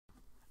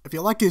If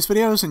you like these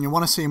videos and you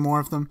want to see more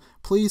of them,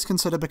 please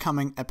consider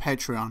becoming a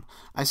Patreon.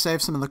 I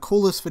save some of the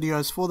coolest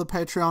videos for the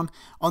Patreon.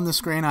 On the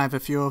screen I have a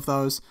few of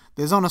those.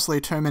 There's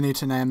honestly too many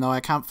to name though, I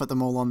can't fit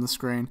them all on the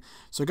screen.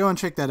 So go and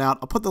check that out.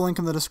 I'll put the link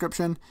in the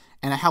description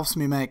and it helps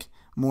me make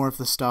more of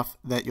the stuff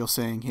that you're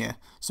seeing here.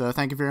 So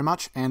thank you very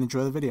much and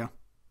enjoy the video.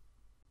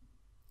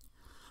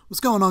 What's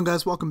going on,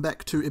 guys? Welcome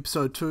back to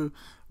episode 2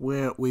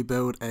 where we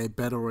build a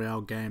Battle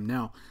Royale game.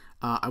 Now,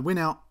 I went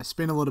out, I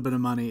spent a little bit of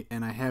money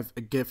and I have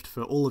a gift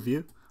for all of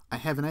you. I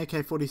have an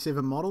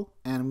AK-47 model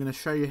and I'm going to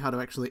show you how to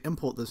actually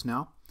import this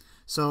now.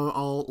 So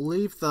I'll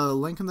leave the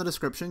link in the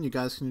description. You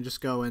guys can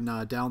just go and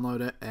download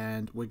it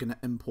and we're going to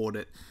import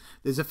it.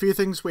 There's a few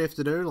things we have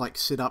to do, like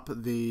set up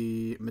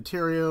the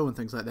material and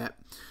things like that.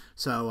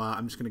 So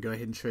I'm just going to go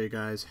ahead and show you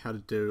guys how to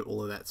do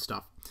all of that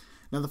stuff.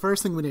 Now the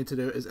first thing we need to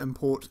do is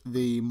import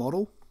the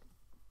model.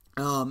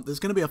 There's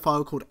going to be a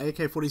file called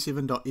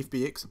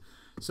ak47.fbx.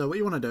 So what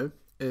you want to do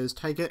is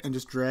take it and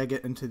just drag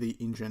it into the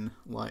engine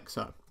like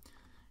so.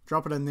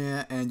 Drop it in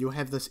there and you'll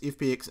have this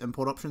FBX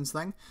import options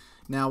thing.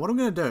 Now what I'm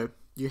going to do,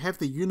 you have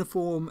the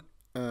import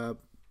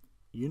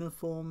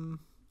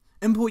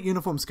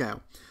uniform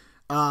scale.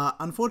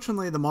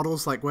 Unfortunately the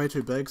model's like way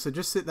too big, so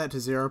just set that to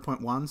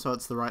 0.1 so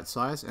it's the right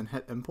size and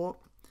hit import.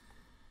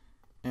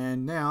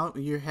 And now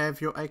you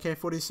have your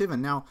AK-47.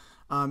 Now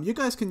you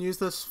guys can use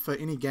this for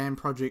any game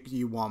project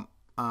you want.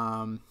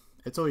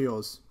 It's all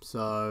yours.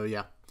 So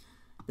yeah,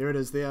 there it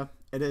is there.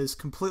 It is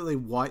completely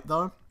white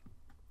though.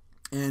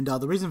 And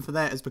the reason for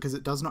that is because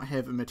it does not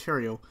have a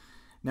material.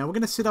 Now we're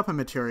going to set up a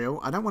material.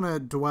 I don't want to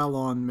dwell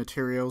on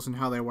materials and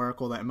how they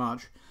work all that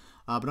much,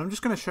 but I'm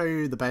just going to show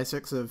you the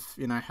basics of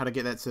how to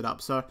get that set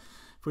up. So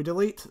if we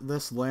delete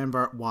this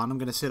Lambert one, I'm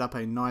going to set up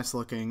a nice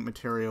looking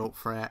material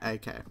for our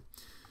AK.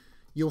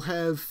 You'll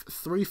have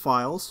 3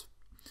 files.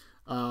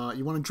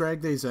 You want to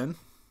drag these in.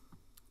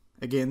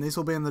 Again, these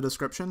will be in the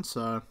description,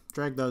 so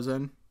drag those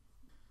in.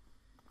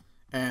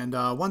 And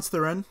once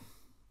they're in,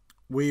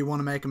 we want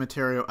to make a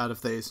material out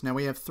of these. Now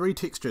we have 3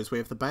 textures. We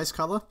have the base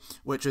color,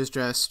 which is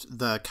just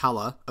the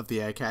color of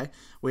the AK.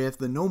 We have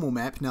the normal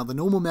map. Now the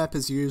normal map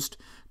is used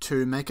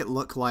to make it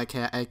look like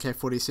our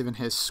AK-47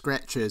 has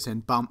scratches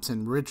and bumps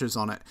and ridges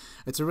on it.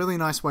 It's a really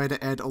nice way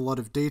to add a lot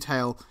of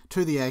detail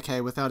to the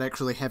AK without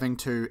actually having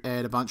to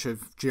add a bunch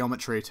of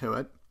geometry to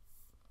it.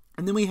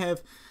 And then we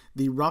have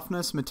the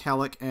roughness,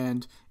 metallic,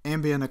 and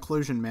ambient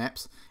occlusion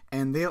maps,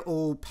 and they're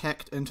all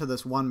packed into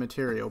this one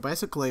material.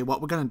 Basically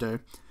what we're going to do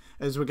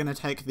is we're going to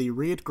take the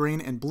red,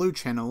 green, and blue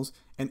channels,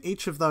 and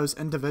each of those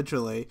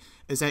individually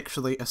is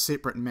actually a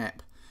separate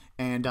map.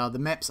 And the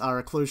maps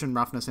are occlusion,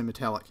 roughness, and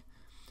metallic.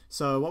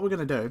 So what we're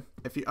going to do,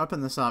 if you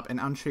open this up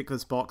and uncheck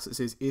this box that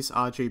says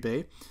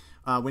sRGB,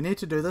 we need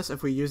to do this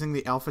if we're using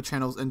the alpha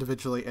channels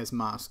individually as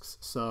masks.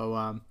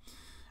 So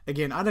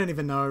again, I don't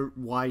even know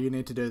why you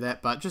need to do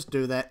that, but just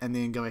do that and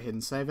then go ahead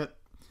and save it.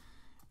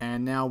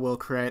 And now we'll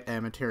create a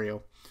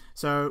material.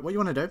 So what you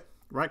want to do,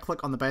 right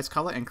click on the base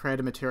color and create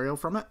a material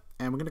from it,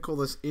 and we're going to call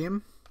this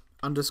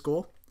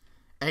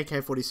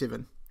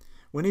M_AK-47.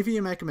 Whenever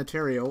you make a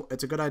material,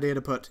 it's a good idea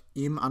to put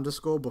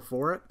M_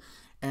 before it,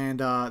 and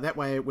that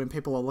way when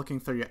people are looking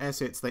through your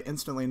assets, they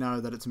instantly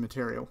know that it's a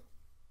material.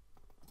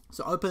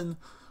 So open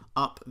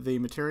up the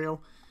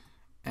material,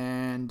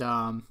 and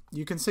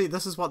you can see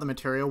this is what the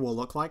material will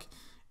look like.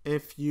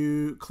 If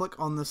you click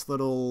on this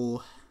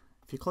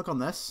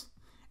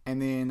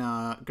and then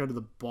go to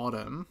the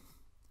bottom,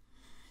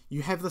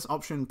 you have this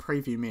option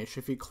preview mesh.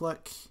 If you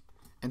click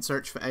and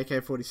search for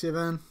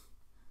AK-47,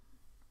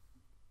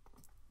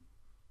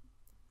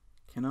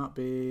 cannot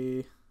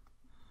be,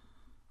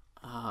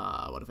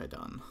 what have I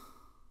done?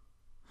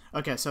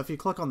 Okay, so if you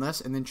click on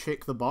this and then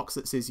check the box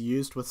that says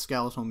used with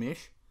skeletal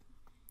mesh,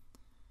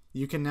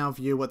 you can now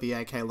view what the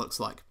AK looks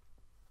like.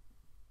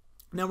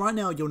 Now right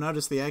now you'll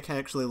notice the AK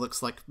actually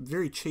looks like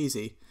very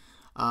cheesy.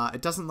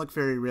 It doesn't look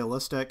very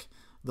realistic.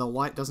 The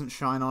light doesn't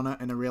shine on it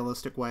in a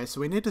realistic way,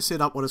 so we need to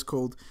set up what is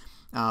called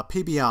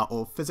PBR,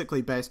 or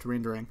physically based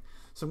rendering.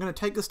 So I'm going to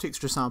take this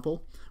texture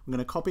sample, I'm going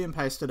to copy and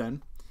paste it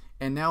in,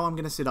 and now I'm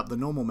going to set up the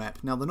normal map.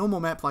 Now the normal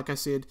map, like I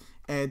said,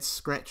 adds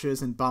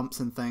scratches and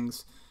bumps and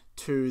things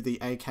to the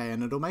AK,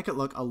 and it'll make it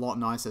look a lot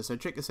nicer. So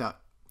check this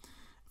out.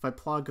 If I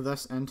plug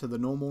this into the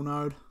normal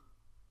node,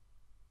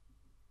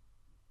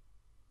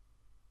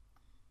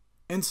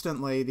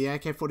 instantly the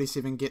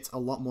AK-47 gets a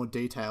lot more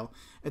detail.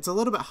 It's a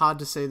little bit hard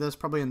to see this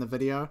probably in the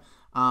video,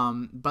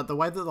 but the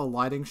way that the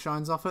lighting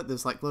shines off it,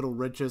 there's like little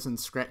ridges and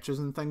scratches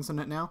and things in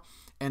it now,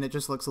 and it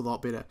just looks a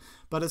lot better.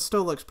 But it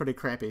still looks pretty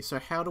crappy, so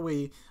how do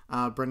we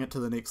bring it to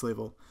the next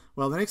level?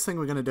 Well, the next thing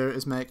we're going to do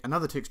is make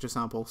another texture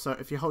sample. So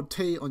if you hold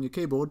T on your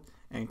keyboard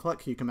and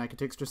click, you can make a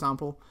texture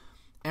sample,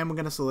 and we're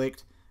going to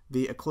select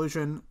the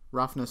occlusion,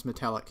 roughness,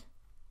 metallic.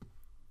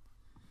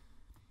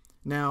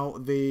 Now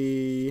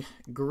the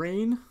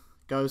green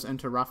goes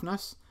into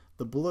roughness,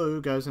 the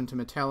blue goes into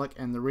metallic,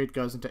 and the red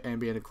goes into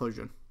ambient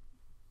occlusion.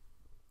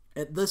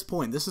 At this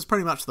point, this is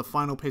pretty much the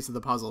final piece of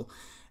the puzzle.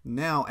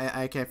 Now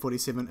our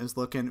AK-47 is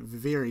looking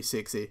very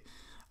sexy.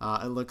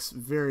 It looks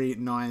very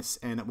nice,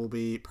 and it will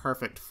be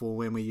perfect for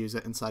when we use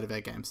it inside of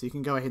our game. So you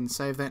can go ahead and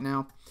save that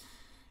now.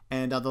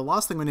 And the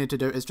last thing we need to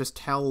do is just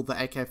tell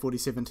the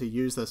AK-47 to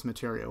use this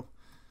material.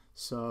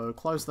 So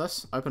close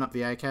this, open up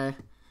the AK,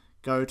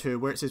 go to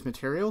where it says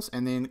materials,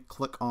 and then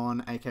click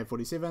on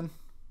AK-47.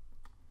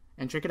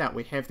 And check it out,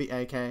 we have the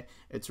AK,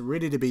 it's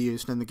ready to be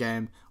used in the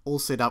game, all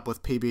set up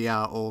with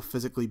PBR or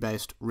physically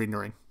based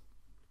rendering.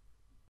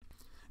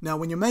 Now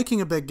when you're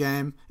making a big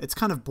game, it's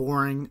kind of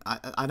boring.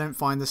 I don't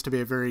find this to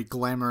be a very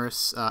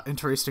glamorous,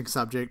 interesting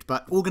subject,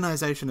 but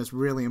organization is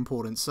really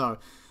important. So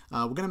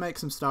we're going to make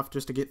some stuff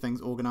just to get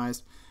things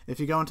organized. If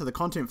you go into the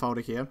content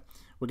folder here,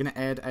 we're going to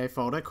add a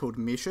folder called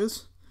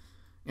meshes.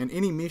 And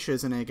any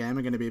meshes in our game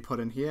are going to be put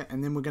in here,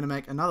 and then we're going to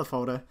make another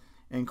folder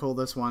and call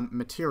this one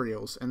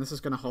materials, and this is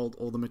going to hold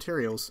all the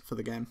materials for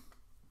the game.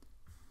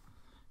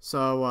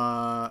 So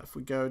if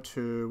we go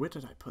to, where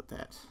did I put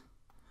that?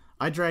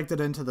 I dragged it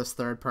into this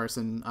third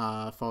person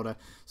folder.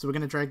 So we're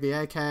going to drag the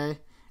AK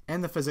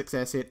and the physics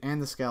asset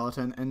and the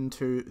skeleton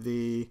into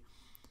the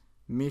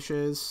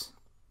meshes,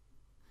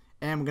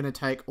 and we're going to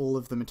take all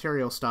of the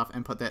material stuff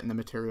and put that in the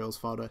materials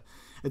folder.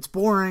 It's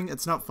boring,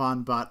 it's not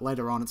fun, but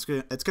later on it's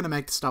going to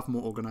make the stuff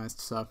more organized,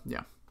 so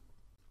yeah.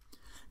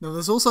 Now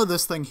there's also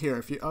this thing here.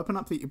 If you open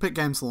up the Epic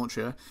Games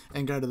Launcher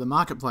and go to the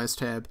Marketplace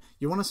tab,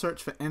 you want to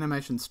search for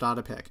Animation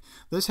Starter Pack.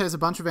 This has a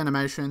bunch of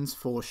animations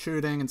for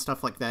shooting and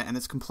stuff like that, and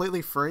it's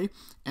completely free,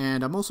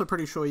 and I'm also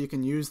pretty sure you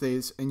can use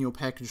these in your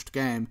packaged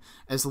game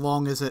as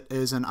long as it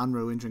is an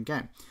Unreal Engine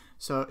game.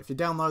 So if you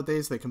download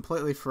these, they're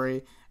completely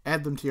free,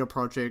 add them to your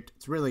project,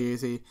 it's really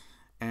easy,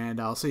 and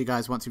I'll see you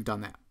guys once you've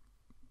done that.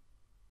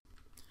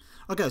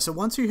 Okay, so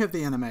once you have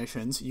the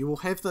animations, you will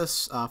have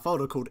this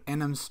folder called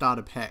Anim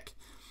Starter Pack.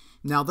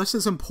 Now this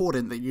is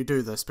important that you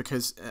do this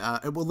because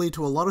it will lead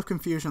to a lot of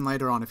confusion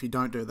later on if you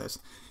don't do this.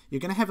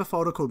 You're going to have a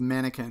folder called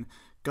Mannequin.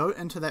 Go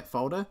into that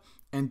folder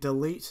and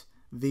delete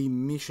the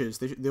meshes.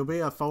 There'll be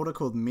a folder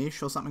called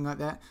Mesh or something like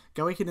that.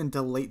 Go ahead and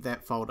delete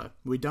that folder.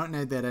 We don't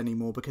need that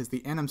anymore because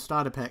the Anim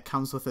Starter Pack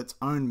comes with its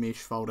own Mesh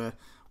folder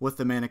with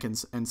the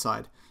mannequins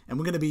inside. And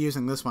we're going to be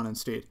using this one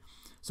instead.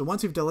 So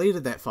once you've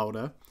deleted that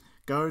folder,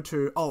 go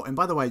to, oh, and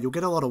by the way, you'll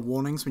get a lot of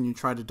warnings when you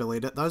try to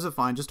delete it. Those are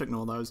fine, just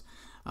ignore those.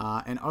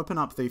 And open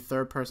up the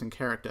third person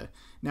character.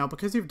 Now,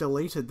 because you've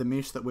deleted the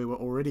mesh that we were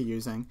already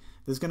using,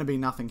 there's going to be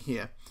nothing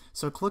here.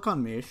 So click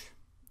on Mesh.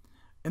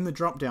 In the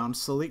drop down,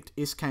 select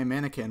SK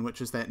Mannequin,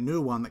 which is that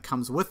new one that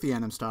comes with the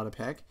Anim Starter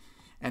Pack.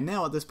 And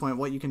now at this point,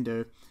 what you can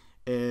do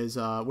is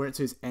where it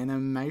says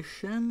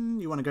Animation,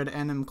 you want to go to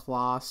Anim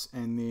Class,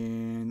 and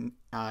then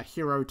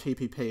Hero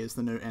TPP is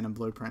the new Anim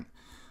Blueprint.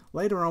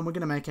 Later on, we're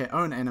going to make our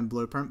own Anim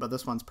Blueprint, but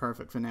this one's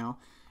perfect for now.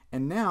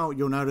 And now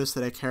you'll notice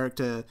that our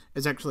character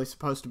is actually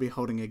supposed to be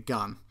holding a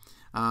gun.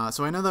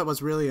 So I know that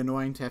was really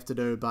annoying to have to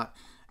do, but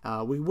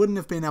we wouldn't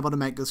have been able to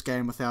make this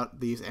game without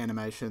these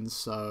animations,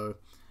 so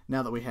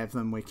now that we have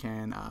them, we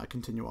can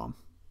continue on.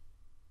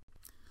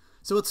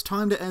 So it's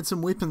time to add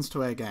some weapons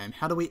to our game.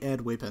 How do we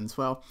add weapons?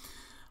 Well,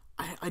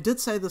 I did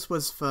say this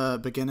was for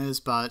beginners,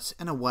 but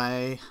in a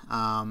way,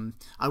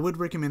 I would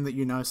recommend that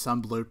you know some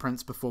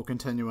blueprints before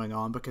continuing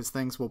on, because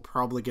things will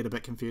probably get a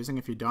bit confusing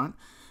if you don't.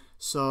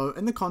 So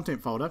in the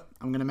content folder,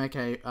 I'm going to make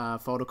a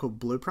folder called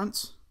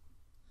Blueprints.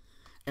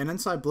 And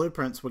inside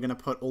Blueprints, we're going to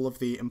put all of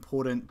the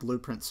important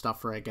blueprint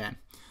stuff for our game.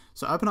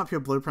 So open up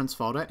your Blueprints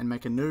folder and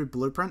make a new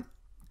blueprint.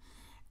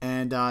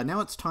 And now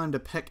it's time to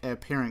pick our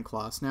parent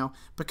class. Now,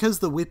 because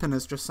the weapon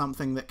is just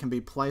something that can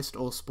be placed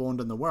or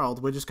spawned in the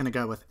world, we're just going to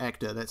go with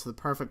Actor. That's the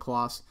perfect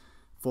class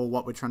for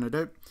what we're trying to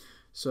do.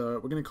 So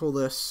we're going to call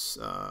this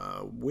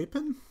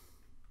Weapon.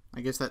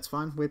 I guess that's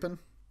fine, Weapon.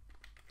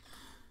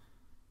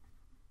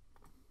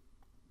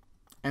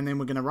 And then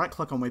we're going to right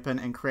click on Weapon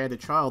and create a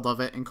child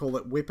of it and call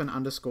it Weapon _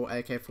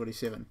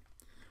 AK-47.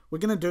 We're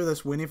going to do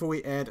this whenever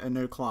we add a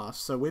new class.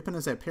 So Weapon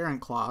is our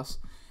parent class,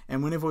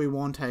 and whenever we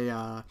want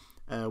a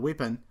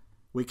weapon,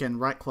 we can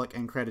right click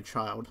and create a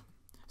child.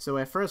 So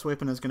our first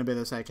weapon is going to be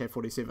this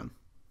AK-47.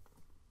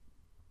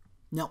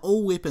 Now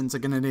all weapons are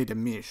going to need a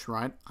mesh,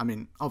 right? I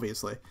mean,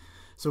 obviously.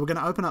 So we're going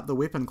to open up the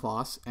weapon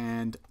class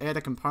and add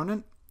a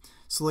component,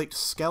 select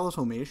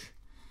skeletal mesh,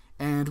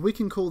 and we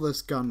can call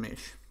this gun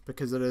mesh,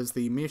 because it is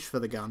the mesh for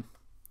the gun.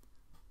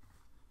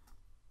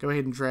 Go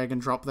ahead and drag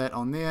and drop that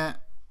on there.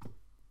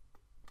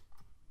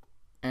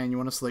 And you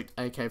want to select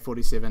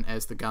AK-47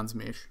 as the gun's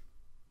mesh.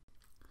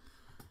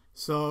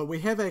 So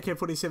we have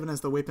AK-47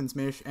 as the weapons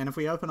mesh, and if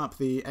we open up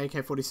the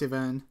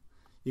AK-47,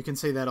 you can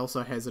see that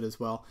also has it as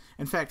well.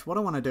 In fact, what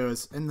I want to do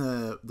is, in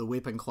the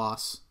weapon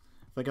class,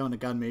 if I go into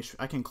gun mesh,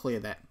 I can clear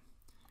that.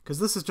 Because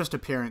this is just a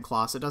parent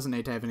class, it doesn't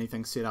need to have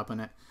anything set up in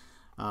it.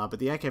 But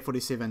the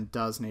AK-47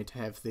 does need to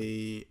have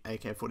the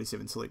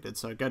AK-47 selected.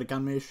 So go to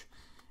gun mesh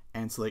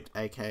and select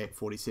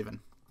AK-47.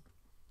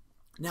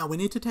 Now we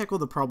need to tackle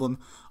the problem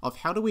of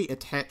how do we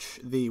attach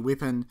the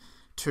weapon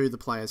to the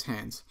player's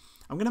hands.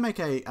 I'm going to make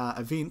a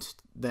event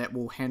that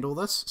will handle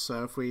this.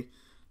 So if we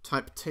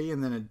type T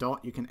and then a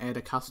dot, you can add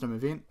a custom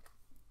event.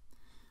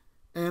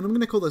 And I'm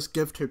going to call this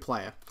give to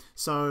player.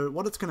 So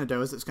what it's going to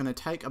do is it's going to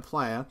take a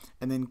player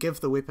and then give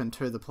the weapon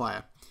to the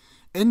player.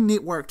 In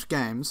networked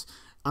games,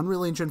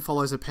 Unreal Engine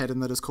follows a pattern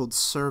that is called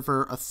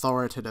server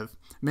authoritative,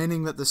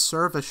 meaning that the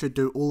server should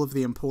do all of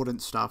the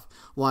important stuff.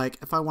 Like,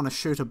 if I want to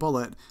shoot a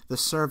bullet, the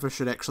server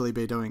should actually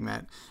be doing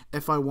that.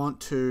 If I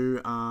want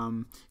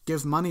to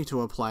give money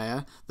to a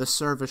player, the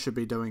server should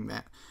be doing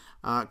that.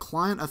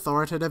 Client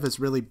authoritative is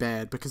really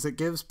bad because it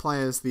gives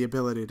players the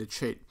ability to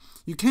cheat.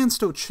 You can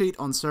still cheat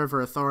on server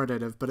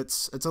authoritative, but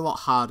it's a lot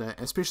harder,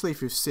 especially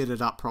if you've set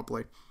it up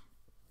properly.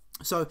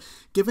 So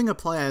giving a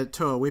player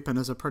to a weapon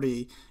is a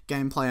pretty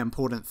gameplay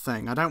important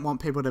thing. I don't want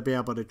people to be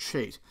able to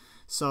cheat.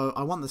 So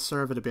I want the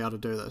server to be able to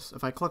do this.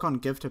 If I click on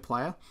give to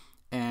player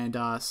and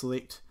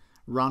select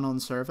run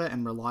on server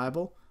and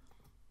reliable,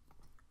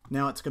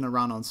 now it's going to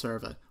run on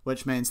server,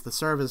 which means the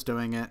server's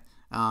doing it,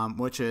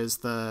 which is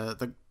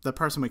the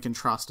person we can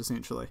trust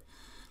essentially.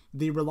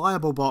 The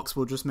reliable box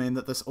will just mean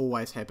that this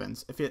always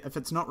happens. If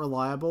it's not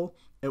reliable,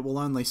 it will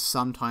only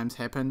sometimes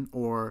happen,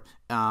 or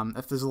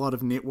if there's a lot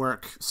of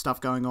network stuff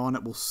going on,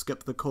 it will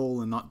skip the call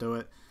and not do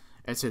it,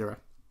 etc.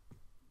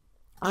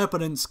 I hope I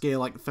didn't scare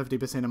like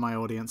 50% of my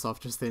audience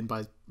off just then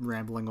by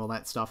rambling all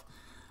that stuff.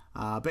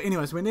 But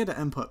anyways, we need an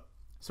input.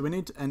 So we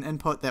need an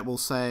input that will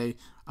say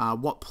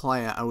what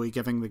player are we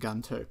giving the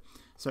gun to.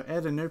 So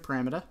add a new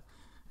parameter,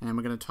 and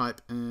we're going to type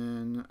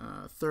in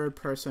third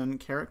person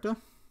character.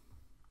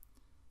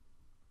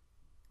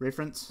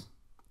 Reference,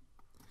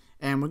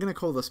 and we're going to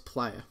call this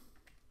player.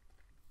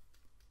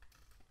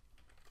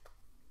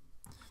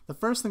 The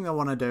first thing I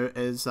want to do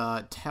is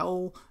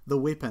tell the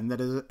weapon that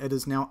it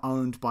is now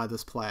owned by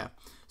this player.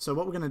 So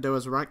what we're going to do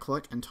is right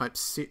click and type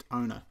set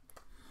owner.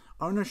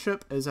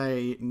 Ownership is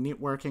a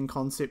networking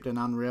concept in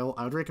Unreal.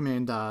 I would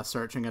recommend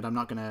searching it. I'm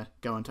not going to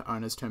go into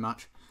owners too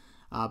much.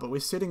 But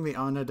we're setting the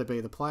owner to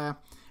be the player.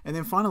 And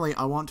then finally,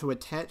 I want to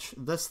attach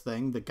this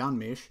thing, the gun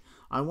mesh.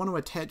 I want to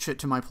attach it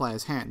to my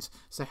player's hands.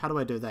 So how do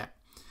I do that?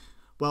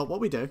 Well,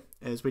 what we do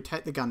is we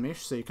take the gun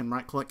mesh, so you can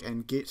right click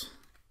and get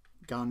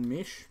gun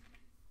mesh.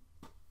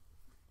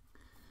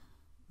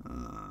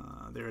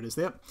 There it is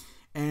there.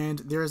 And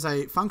there is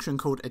a function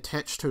called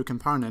attach to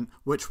component,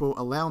 which will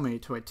allow me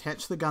to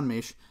attach the gun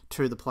mesh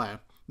to the player.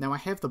 Now I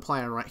have the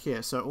player right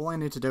here, so all I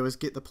need to do is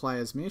get the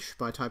player's mesh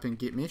by typing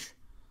get mesh.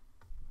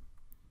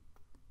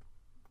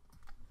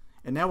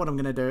 And now what I'm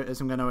going to do is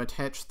I'm going to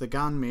attach the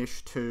gun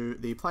mesh to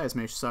the player's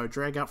mesh. So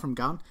drag out from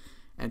gun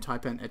and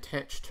type in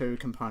attach to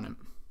component.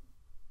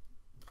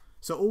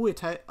 So all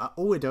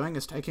we're doing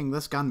is taking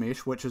this gun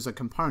mesh, which is a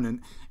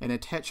component, and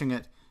attaching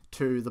it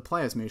to the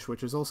player's mesh,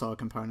 which is also a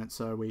component.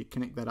 So we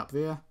connect that up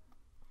there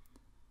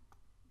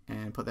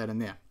and put that in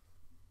there.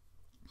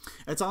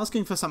 It's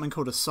asking for something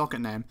called a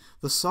socket name.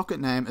 The socket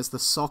name is the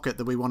socket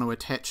that we want to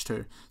attach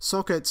to.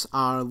 Sockets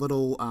are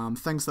little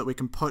things that we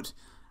can put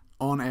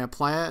on our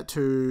player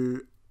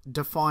to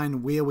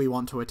define where we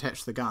want to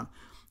attach the gun.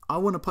 I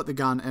want to put the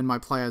gun in my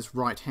player's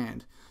right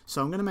hand.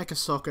 So I'm going to make a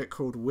socket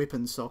called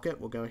weapon socket.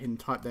 We'll go ahead and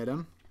type that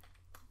in.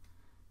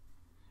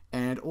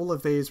 And all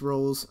of these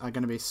rules are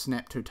going to be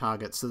snap to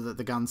target so that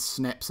the gun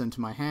snaps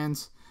into my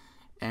hands,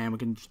 and we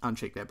can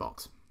uncheck that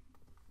box.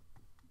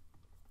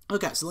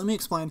 Okay, so let me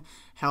explain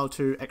how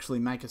to actually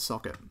make a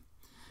socket.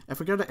 If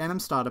we go to Anim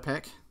Starter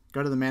Pack,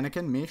 go to the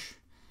mannequin mesh,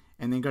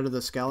 and then go to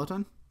the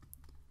skeleton,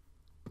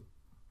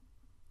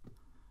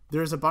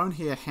 there is a bone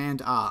here,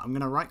 hand R. I'm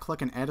going to right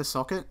click and add a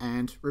socket,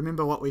 and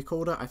remember what we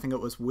called it? I think it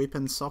was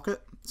weapon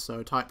socket.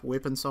 So type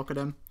weapon socket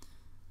in.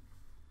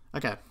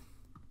 Okay.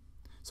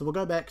 So we'll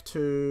go back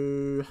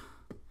to,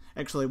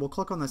 actually we'll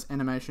click on this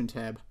animation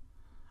tab.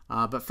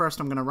 But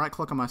first I'm going to right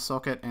click on my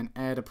socket and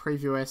add a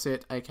preview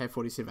asset,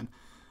 AK-47.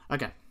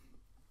 Okay.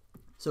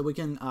 So we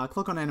can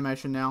click on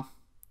animation now.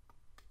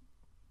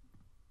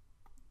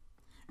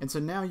 And so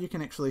now you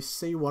can actually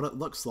see what it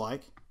looks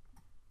like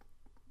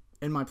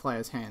in my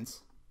player's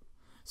hands.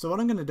 So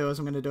what I'm going to do is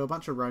I'm going to do a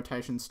bunch of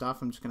rotation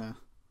stuff. I'm just going to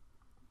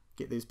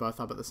get these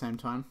both up at the same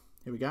time.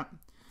 Here we go.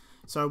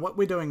 So what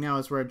we're doing now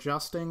is we're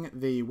adjusting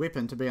the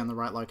weapon to be on the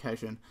right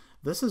location.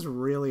 This is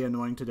really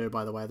annoying to do,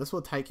 by the way. This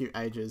will take you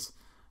ages.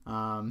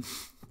 I'm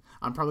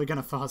probably going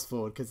to fast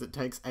forward because it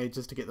takes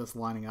ages to get this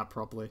lining up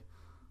properly.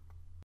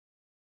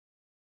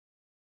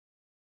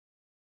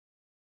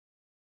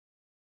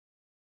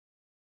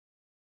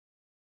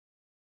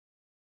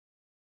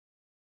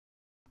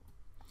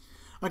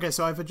 Okay,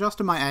 so I've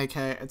adjusted my AK.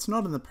 It's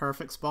not in the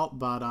perfect spot,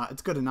 but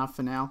it's good enough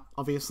for now.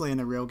 Obviously, in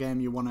a real game,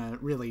 you want to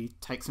really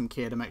take some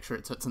care to make sure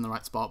it sits in the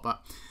right spot,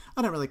 but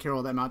I don't really care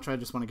all that much. I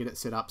just want to get it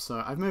set up,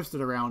 so I've moved it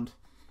around,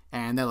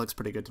 and that looks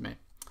pretty good to me.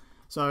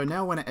 So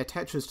now when it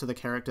attaches to the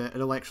character,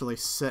 it'll actually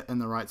sit in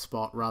the right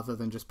spot rather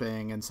than just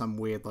being in some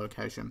weird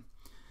location.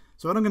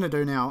 So what I'm going to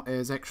do now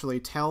is actually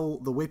tell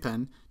the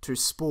weapon to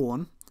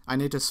spawn. I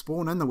need to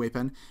spawn in the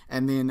weapon,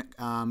 and then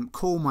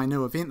call my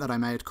new event that I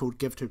made called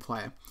Give to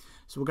Player.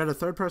 So we'll go to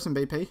third person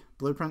BP,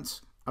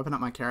 blueprints, open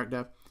up my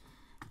character,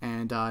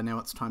 and now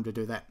it's time to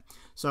do that.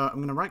 So I'm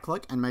going to right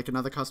click and make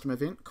another custom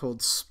event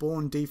called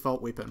spawn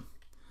default weapon.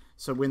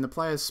 So when the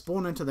players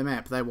spawn into the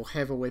map, they will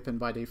have a weapon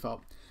by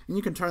default. And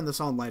you can turn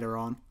this on later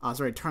on.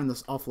 Turn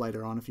this off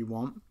later on if you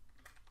want.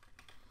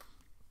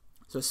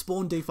 So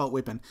spawn default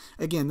weapon.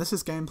 Again, this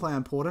is gameplay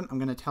important. I'm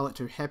going to tell it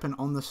to happen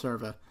on the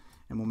server,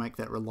 and we'll make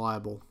that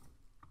reliable.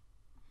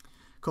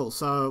 Cool,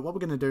 so what we're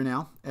going to do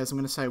now is I'm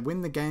going to say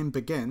when the game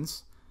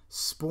begins,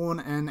 spawn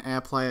in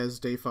our player's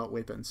default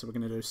weapon. So we're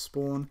going to do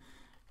spawn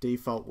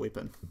default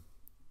weapon.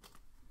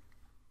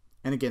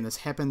 And again, this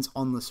happens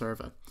on the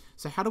server.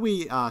 So how do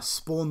we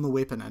spawn the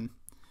weapon in?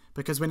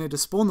 Because we need to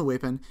spawn the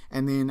weapon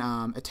and then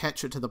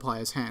attach it to the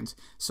player's hands.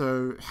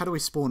 So how do we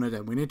spawn it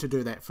in? We need to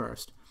do that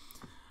first.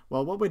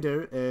 Well, what we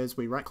do is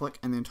we right click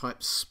and then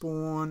type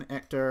spawn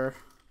actor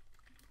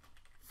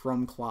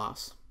from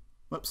class.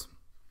 Whoops.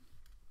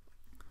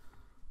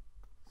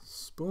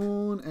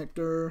 Spawn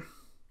actor.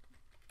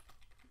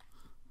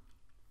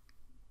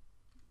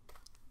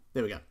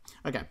 There we go.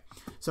 Okay.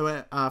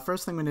 So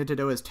first thing we need to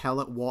do is tell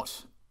it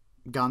what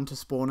gun to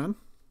spawn in.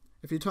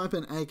 If you type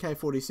in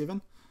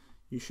AK-47,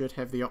 you should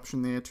have the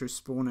option there to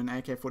spawn in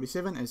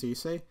AK-47, as you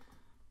see.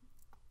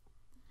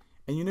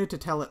 And you need to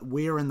tell it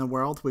where in the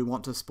world we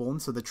want to spawn,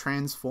 so the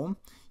transform.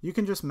 You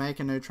can just make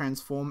a new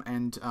transform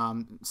and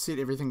set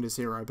everything to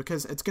 0,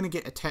 because it's going to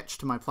get attached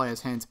to my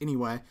player's hands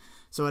anyway,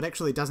 so it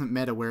actually doesn't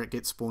matter where it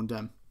gets spawned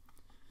in.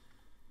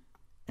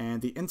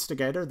 And the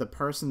instigator, the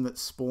person that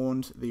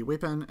spawned the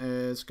weapon,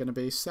 is going to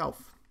be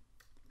self,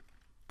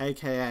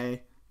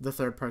 aka the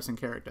third person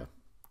character.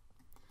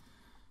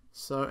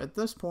 So at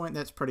this point,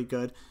 that's pretty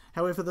good.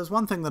 However, there's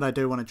one thing that I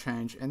do want to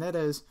change, and that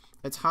is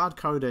it's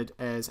hard-coded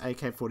as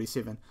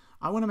AK-47.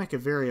 I want to make a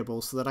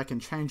variable so that I can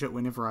change it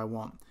whenever I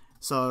want.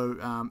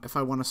 So if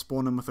I want to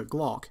spawn in with a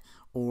Glock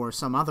or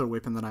some other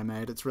weapon that I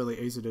made, it's really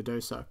easy to do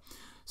so.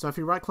 So if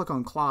you right-click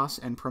on class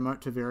and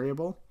promote to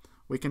variable,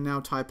 we can now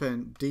type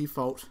in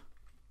default.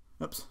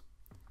 Oops.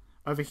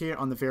 Over here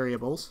on the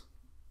variables,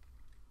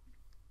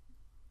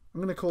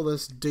 I'm going to call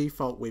this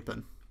default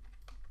weapon.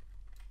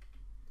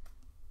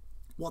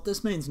 What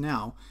this means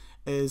now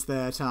is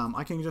that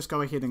I can just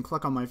go ahead and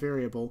click on my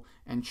variable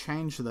and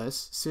change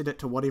this, set it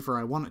to whatever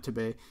I want it to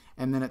be,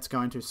 and then it's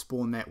going to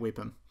spawn that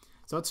weapon.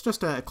 So it's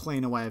just a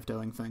cleaner way of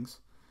doing things.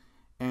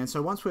 And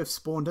so once we've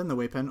spawned in the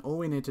weapon, all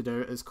we need to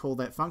do is call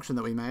that function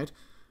that we made,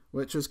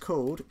 which is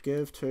called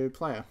give to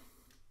player,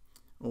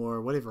 or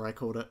whatever I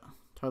called it.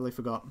 Totally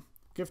forgot.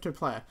 Give to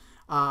player.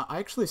 I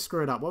actually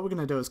screwed up. What we're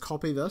going to do is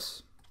copy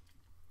this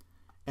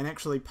and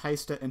actually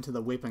paste it into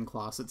the weapon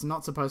class. It's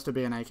not supposed to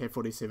be an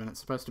AK-47, it's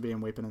supposed to be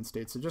in weapon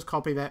instead. So just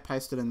copy that,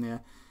 paste it in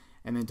there,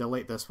 and then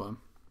delete this one.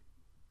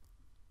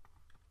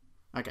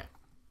 Okay.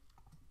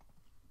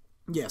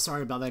 Yeah,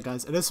 sorry about that,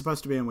 guys. It is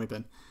supposed to be in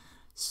weapon.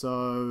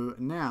 So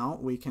now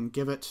we can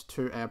give it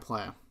to our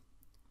player.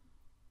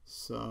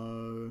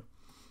 So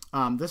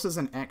this is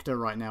an actor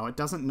right now. It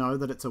doesn't know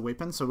that it's a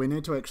weapon, so we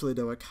need to actually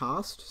do a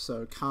cast.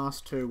 So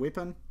cast to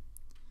weapon.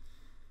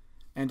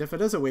 And if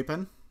it is a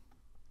weapon,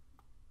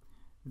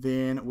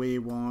 then we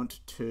want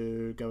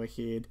to go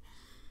ahead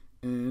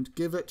and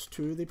give it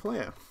to the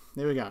player.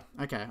 There we go.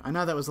 Okay, I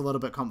know that was a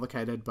little bit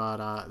complicated,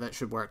 but that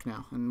should work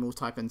now. And we'll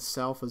type in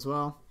self as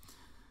well.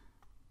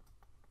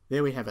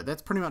 There we have it.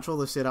 That's pretty much all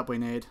the setup we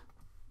need.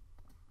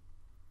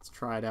 Let's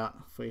try it out.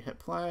 If we hit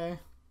play,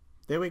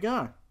 there we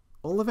go.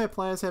 All of our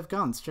players have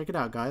guns. Check it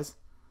out, guys.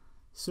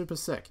 Super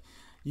sick.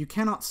 You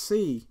cannot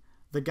see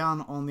the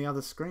gun on the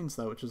other screens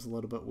though, which is a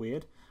little bit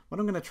weird. What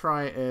I'm going to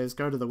try is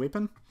go to the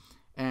weapon,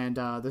 and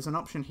there's an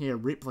option here,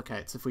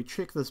 replicates. If we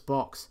check this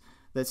box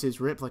that says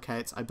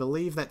replicates, I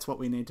believe that's what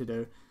we need to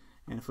do.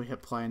 And if we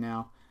hit play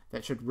now,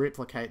 that should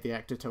replicate the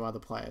actor to other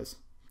players.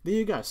 There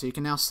you go. So you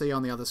can now see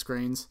on the other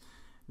screens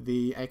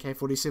the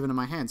AK-47 in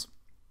my hands.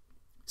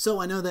 So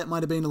I know that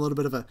might have been a little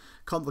bit of a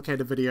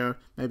complicated video,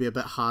 maybe a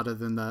bit harder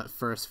than the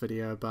first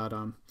video, but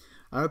I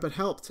hope it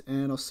helped,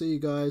 and I'll see you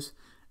guys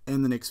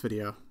in the next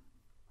video.